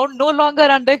 You're no longer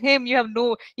under him.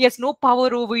 He has no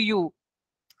power over you.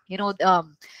 you know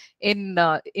um, in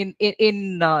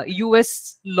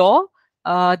US law,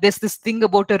 there's this thing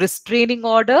about a restraining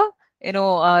order.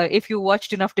 If you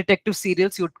watched enough detective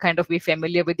serials, you'd kind of be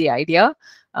familiar with the idea.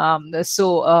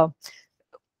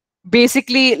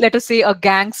 Basically, let us say a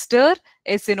gangster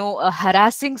is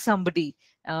harassing somebody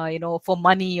for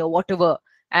money or whatever,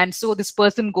 and so this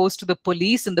person goes to the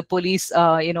police, and the police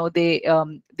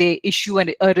they issue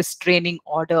a restraining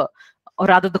order, or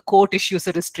rather the court issues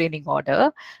a restraining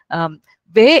order,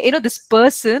 where this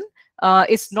person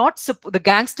is not the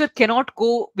gangster cannot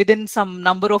go within some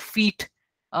number of feet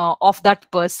of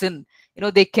that person.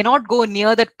 They cannot go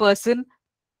near that person,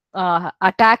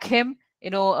 attack him,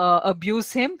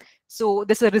 abuse him. So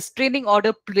there's a restraining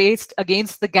order placed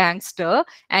against the gangster,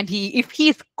 and if he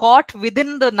is caught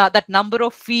within that number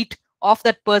of feet of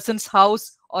that person's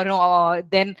house, or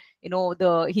then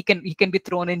he can be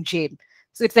thrown in jail.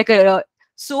 So it's like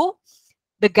so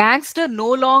the gangster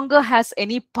no longer has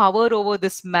any power over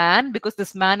this man, because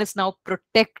this man is now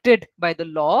protected by the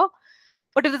law.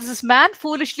 But if this man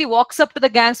foolishly walks up to the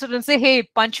gangster and say, "Hey,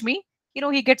 punch me,"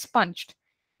 he gets punched.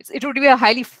 It would be a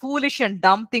highly foolish and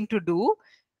dumb thing to do,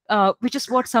 which is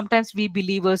what sometimes we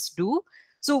believers do.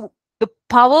 So the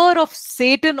power of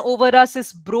Satan over us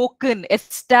is broken,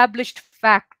 established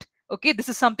fact. Okay, this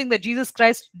is something that Jesus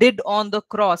Christ did on the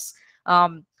cross.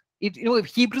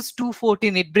 Hebrews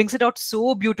 2:14, it brings it out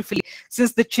so beautifully.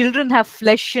 Since the children have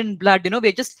flesh and blood,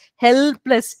 we're just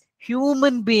helpless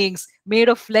human beings made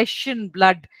of flesh and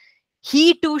blood.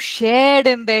 He too shared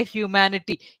in their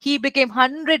humanity. He became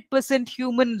 100%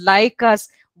 human like us.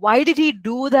 Why did he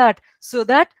do that? So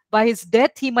that by his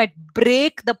death, he might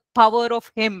break the power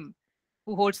of him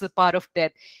who holds the power of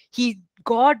death.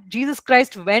 Jesus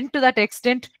Christ went to that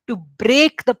extent to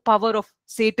break the power of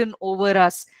Satan over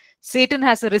us. Satan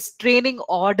has a restraining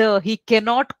order. He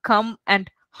cannot come and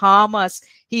harm us.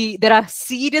 There are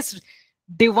serious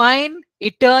divine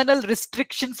eternal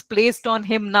restrictions placed on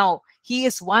him now. He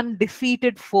is one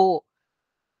defeated foe,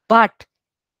 but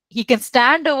he can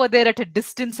stand over there at a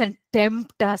distance and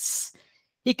tempt us.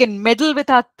 He can meddle with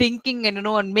our thinking and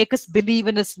and make us believe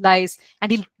in his lies,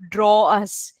 and he'll draw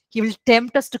us. He will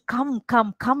tempt us to come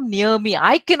near me.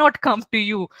 I cannot come to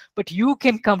you, but you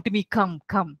can come to me. Come,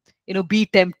 be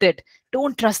tempted.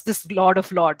 Don't trust this Lord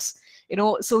of Lords.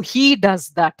 So he does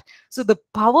that. So the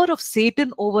power of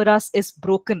Satan over us is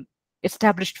broken,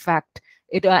 established fact.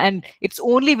 And it's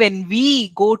only when we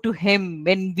go to him,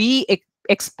 when we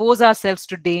expose ourselves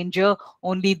to danger,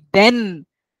 only then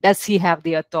does he have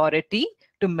the authority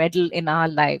to meddle in our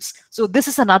lives. So this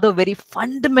is another very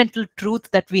fundamental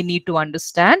truth that we need to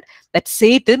understand, that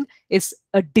Satan is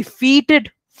a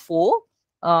defeated foe.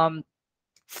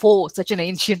 Foe, such an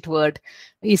ancient word.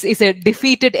 Is a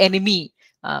defeated enemy.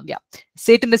 Yeah,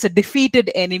 Satan is a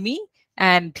defeated enemy,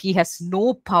 and he has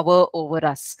no power over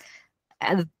us.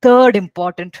 And the third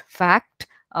important fact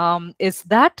is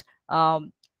that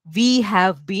we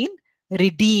have been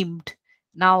redeemed.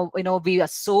 Now, we are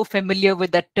so familiar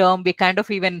with that term, we kind of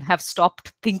even have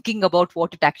stopped thinking about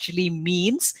what it actually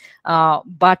means.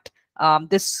 But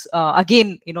this,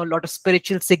 again, a lot of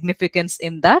spiritual significance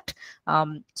in that.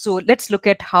 So let's look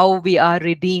at how we are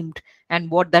redeemed and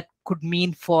what that could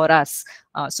mean for us.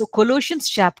 So Colossians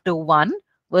chapter 1,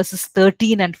 verses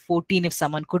 13 and 14, if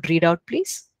someone could read out,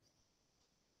 please.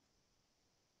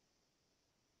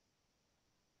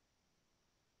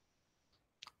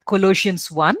 Colossians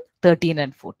 1, 13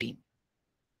 and 14.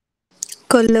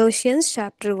 Colossians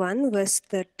chapter 1 verse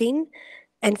 13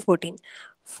 and 14.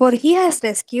 For he has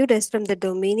rescued us from the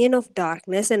dominion of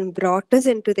darkness and brought us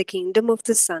into the kingdom of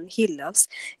the Son he loves,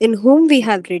 in whom we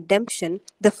have redemption,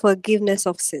 the forgiveness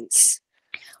of sins.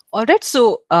 All right,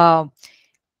 so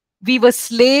we were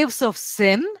slaves of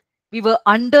sin. We were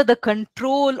under the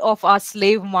control of our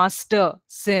slave master,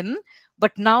 sin.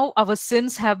 But now our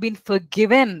sins have been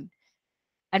forgiven.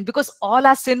 And because all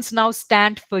our sins now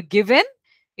stand forgiven,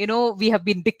 we have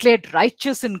been declared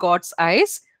righteous in God's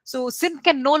eyes. So sin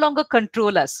can no longer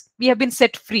control us. We have been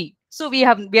set free. So we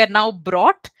are now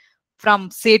brought from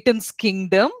Satan's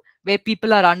kingdom, where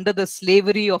people are under the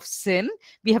slavery of sin.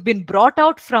 We have been brought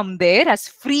out from there as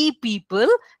free people,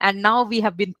 and now we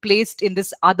have been placed in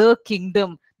this other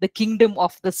kingdom, the kingdom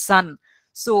of the Son.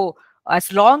 So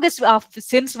as long as our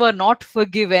sins were not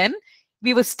forgiven,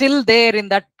 we were still there in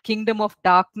that kingdom of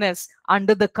darkness,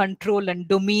 under the control and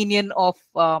dominion of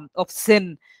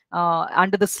sin,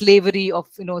 under the slavery of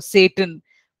Satan.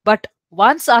 But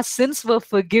once our sins were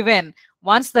forgiven,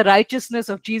 once the righteousness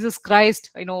of Jesus Christ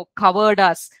covered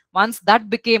us, once that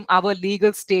became our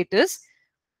legal status,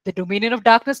 the dominion of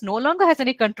darkness no longer has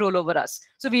any control over us.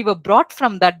 So we were brought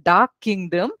from that dark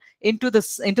kingdom into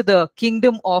the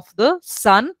kingdom of the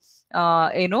Son,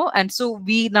 and so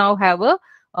we now have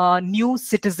a new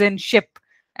citizenship.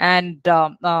 And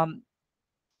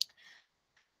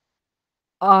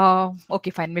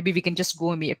okay, fine, maybe we can just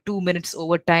go maybe 2 minutes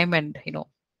over time and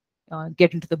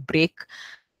get into the break.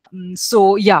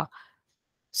 So yeah,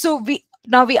 so we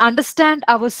understand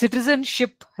our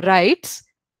citizenship rights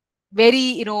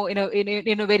very in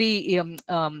a very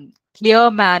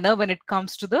clear manner when it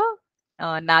comes to the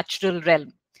natural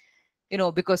realm.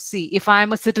 Because see, if I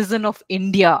am a citizen of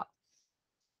India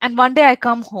and one day I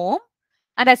come home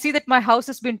and I see that my house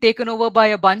has been taken over by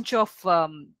a bunch of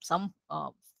some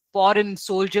foreign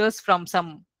soldiers from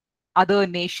some other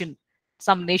nation,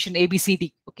 some nation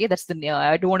ABCD. Okay, that's the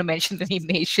I don't want to mention any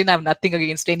nation. I have nothing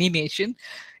against any nation.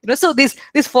 So these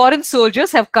foreign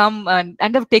soldiers have come and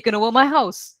have taken over my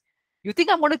house. You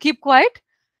think I'm going to keep quiet?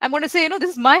 I'm going to say,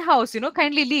 this is my house.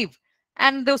 Kindly leave.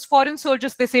 And those foreign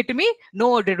soldiers, they say to me,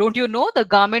 no, don't you know the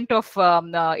government of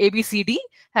ABCD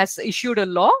has issued a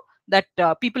law that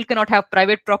people cannot have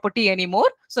private property anymore.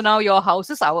 So now your house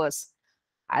is ours.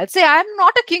 I'll say, I'm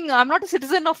not a king. I'm not a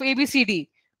citizen of ABCD.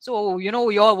 So,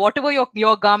 whatever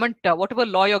your government, whatever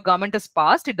law your government has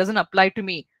passed, it doesn't apply to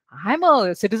me. I'm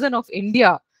a citizen of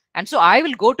India. And so I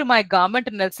will go to my government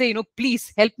and I'll say,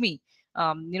 please help me.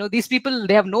 These people,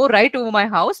 they have no right over my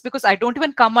house because I don't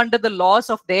even come under the laws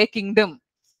of their kingdom.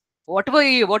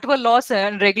 Whatever laws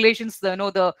and regulations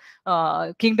the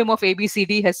kingdom of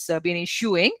ABCD has been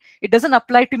issuing, it doesn't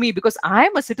apply to me because I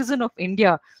am a citizen of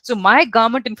India. So my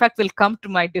government, in fact, will come to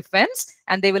my defense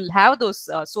and they will have those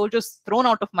soldiers thrown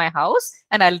out of my house,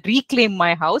 and I'll reclaim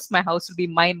my house. My house will be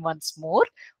mine once more.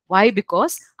 Why?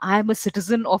 Because I am a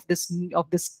citizen of this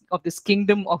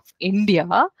kingdom of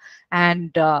India,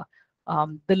 and the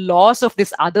laws of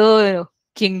this other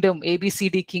kingdom,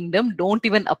 ABCD kingdom, don't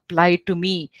even apply to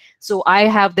me. So I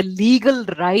have the legal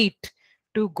right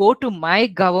to go to my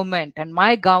government, and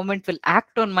my government will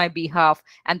act on my behalf,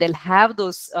 and they'll have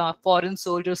those foreign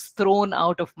soldiers thrown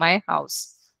out of my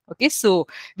house. Okay, so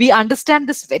we understand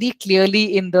this very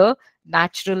clearly in the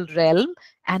natural realm.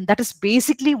 And that is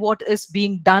basically what is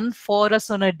being done for us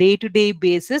on a day-to-day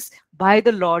basis by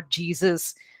the Lord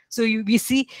Jesus. So you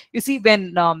see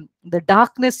when the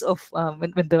darkness of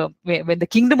when the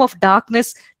kingdom of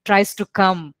darkness tries to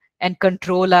come and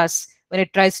control us, when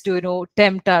it tries to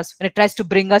tempt us, when it tries to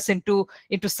bring us into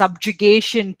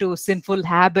subjugation to sinful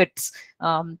habits,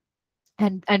 and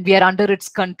we are under its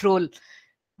control,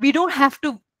 we don't have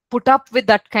to put up with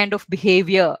that kind of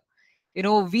behavior.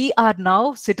 We are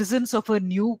now citizens of a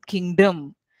new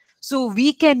kingdom, so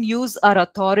we can use our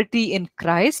authority in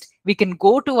Christ. We can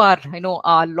go to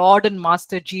our Lord and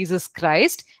Master Jesus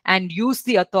Christ and use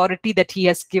the authority that he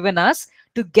has given us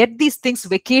to get these things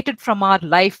vacated from our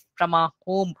life, from our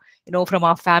home, from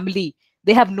our family.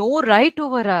 They have no right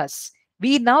over us.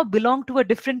 We now belong to a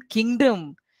different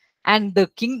kingdom, and the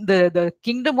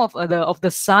kingdom of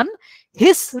the Son,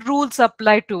 his rules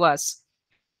apply to us.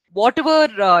 Whatever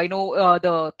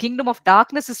the kingdom of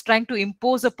darkness is trying to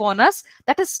impose upon us,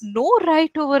 that is no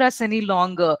right over us any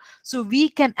longer. So we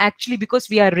can actually, because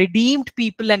we are redeemed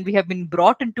people and we have been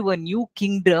brought into a new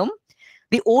kingdom,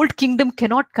 the old kingdom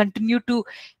cannot continue to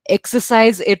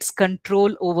exercise its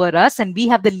control over us, and we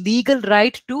have the legal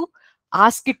right to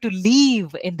ask it to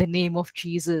leave in the name of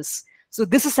Jesus. So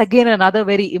this is again another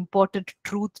very important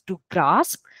truth to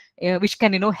grasp, which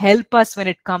can help us when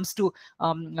it comes to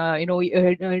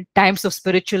times of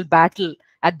spiritual battle.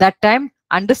 At that time,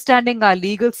 understanding our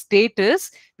legal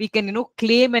status, we can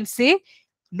claim and say,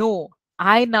 no,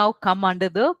 I now come under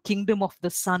the kingdom of the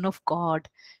Son of God.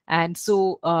 And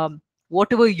so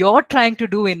whatever you're trying to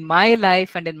do in my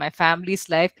life and in my family's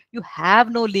life, you have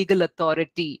no legal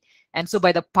authority. And so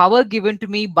by the power given to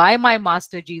me by my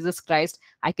Master Jesus Christ,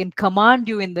 I can command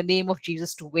you in the name of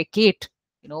Jesus to vacate.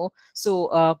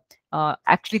 So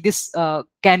actually this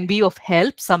can be of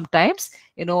help sometimes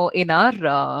in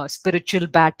our spiritual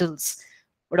battles.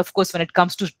 But of course, when it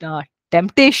comes to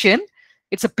temptation,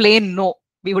 it's a plain no.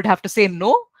 We would have to say,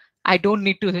 no, I don't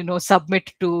need to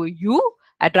submit to you.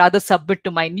 I'd rather submit to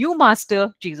my new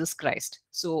master, Jesus Christ.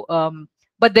 So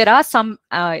but there are some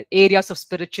areas of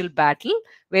spiritual battle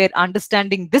where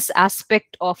understanding this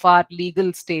aspect of our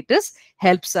legal status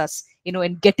helps us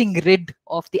in getting rid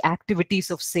of the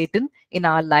activities of Satan in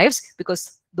our lives,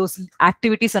 because those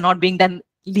activities are not being done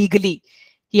legally.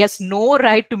 He has no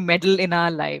right to meddle in our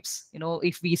lives,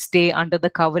 if we stay under the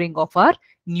covering of our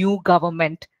new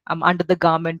government, under the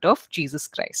garment of Jesus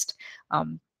Christ.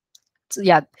 So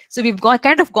yeah, so we've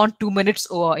kind of gone 2 minutes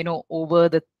or over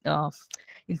the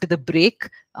into the break.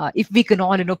 If we can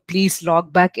all please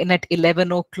log back in at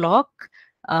 11 o'clock,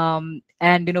 and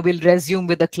we'll resume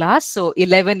with the class. So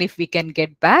 11, if we can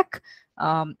get back,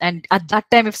 and at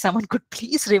that time, if someone could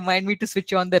please remind me to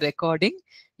switch on the recording.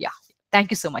 Yeah,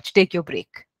 thank you so much. Take your break.